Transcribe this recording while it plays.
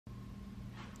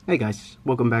Hey guys,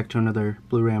 welcome back to another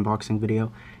Blu-ray unboxing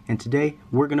video, and today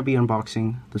we're going to be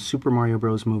unboxing the Super Mario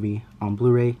Bros. Movie on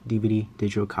Blu-ray DVD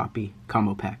digital copy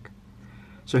combo pack.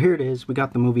 So here it is. We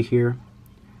got the movie here.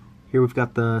 Here we've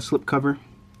got the slipcover.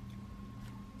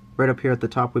 Right up here at the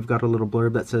top we've got a little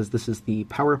blurb that says this is the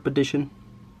power-up edition.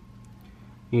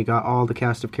 You got all the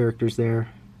cast of characters there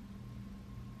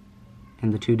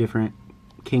and the two different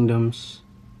kingdoms,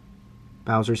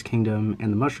 Bowser's Kingdom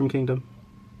and the Mushroom Kingdom.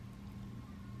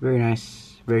 Very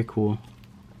nice, very cool.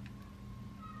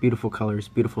 Beautiful colors,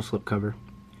 beautiful slipcover.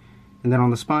 And then on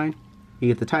the spine, you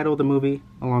get the title of the movie,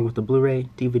 along with the Blu-ray,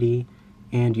 DVD,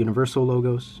 and Universal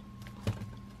logos.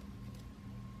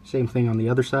 Same thing on the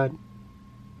other side.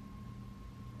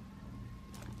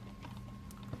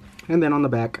 And then on the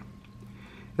back,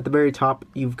 at the very top,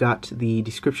 you've got the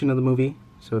description of the movie.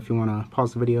 So if you want to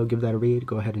pause the video, give that a read,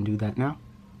 go ahead and do that now.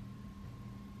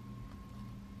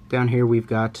 Down here we've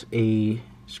got a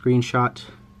screenshot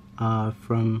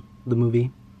from the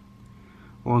movie,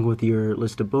 along with your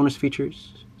list of bonus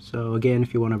features. So again,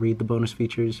 if you want to read the bonus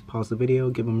features, pause the video,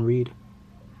 give them a read.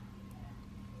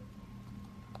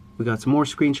 We got some more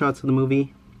screenshots of the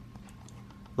movie,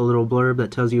 a little blurb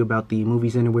that tells you about the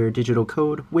Movies Anywhere digital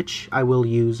code, which I will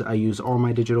use. I use all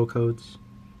my digital codes.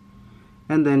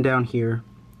 And then down here,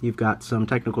 you've got some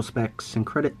technical specs and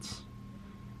credits.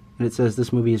 And it says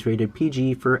this movie is rated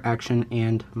PG for action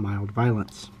and mild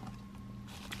violence.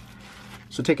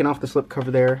 So taking off the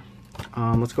slipcover there,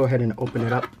 let's go ahead and open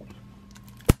it up.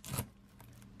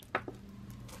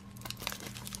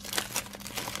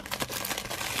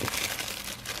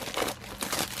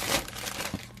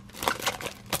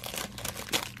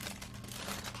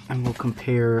 And we'll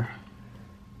compare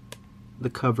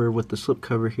the cover with the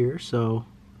slipcover here. So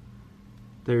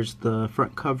there's the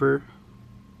front cover.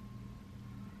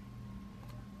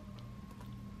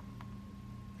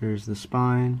 There's the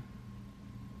spine,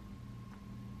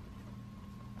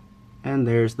 and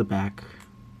there's the back.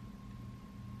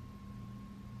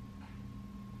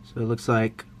 So it looks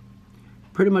like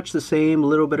pretty much the same, a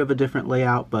little bit of a different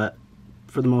layout, but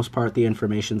for the most part the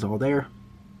information's all there.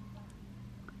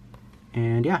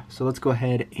 And yeah, so let's go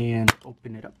ahead and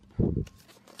open it up.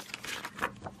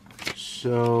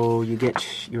 So you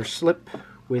get your slip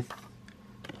with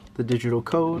the digital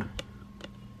code,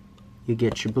 you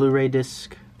get your Blu-ray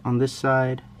disc on this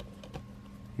side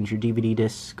and your DVD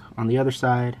disc on the other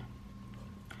side,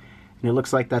 and it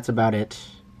looks like that's about it.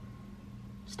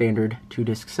 Standard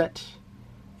 2-disc set.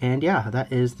 And yeah,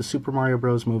 that is the Super Mario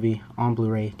Bros. Movie on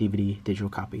Blu-ray DVD digital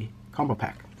copy combo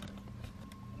pack.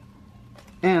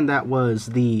 And that was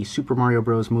the Super Mario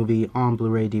Bros. Movie on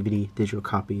Blu-ray DVD digital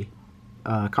copy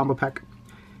combo pack.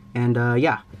 And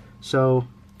yeah, so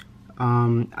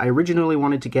I originally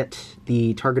wanted to get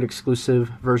the Target exclusive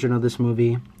version of this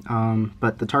movie,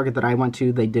 but the Target that I went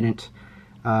to, they didn't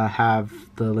have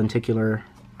the lenticular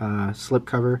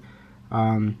slipcover,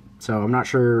 so I'm not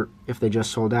sure if they just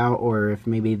sold out or if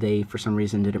maybe they for some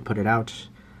reason didn't put it out,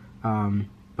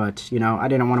 but you know, I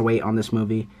didn't want to wait on this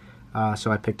movie,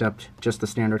 so I picked up just the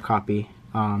standard copy,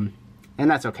 and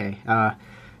that's okay.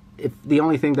 If the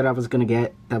only thing that I was going to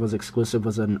get that was exclusive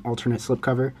was an alternate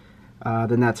slipcover,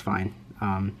 then that's fine.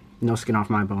 No skin off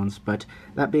my bones. But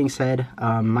that being said,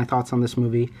 my thoughts on this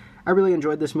movie. I really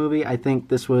enjoyed this movie. I think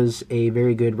this was a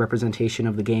very good representation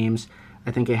of the games.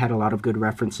 I think it had a lot of good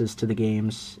references to the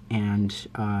games and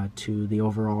to the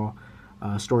overall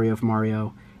story of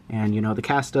Mario. And, you know, the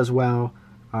cast does well.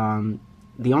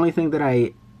 The only thing that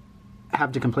I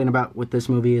have to complain about with this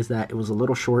movie is that it was a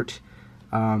little short.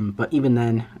 But even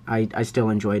then, I still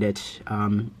enjoyed it.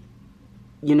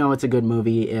 You know, it's a good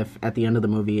movie if at the end of the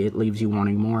movie it leaves you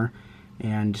wanting more,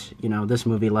 and you know, this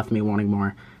movie left me wanting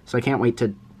more. So I can't wait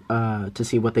to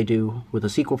see what they do with a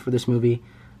sequel for this movie.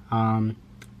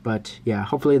 But yeah,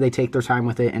 hopefully they take their time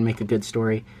with it and make a good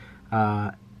story,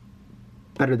 better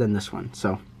than this one.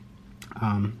 So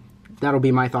that'll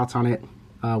be my thoughts on it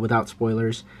without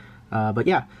spoilers. But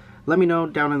yeah, let me know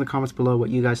down in the comments below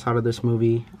what you guys thought of this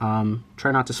movie.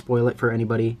 Try not to spoil it for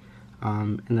anybody,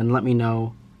 and then let me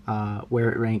know where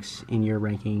it ranks in your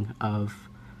ranking of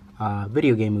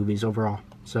video game movies overall.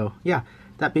 So yeah,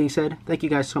 that being said, thank you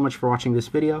guys so much for watching this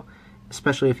video,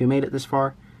 especially if you made it this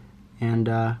far, and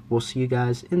we'll see you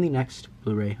guys in the next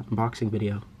Blu-ray unboxing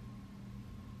video.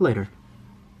 Later.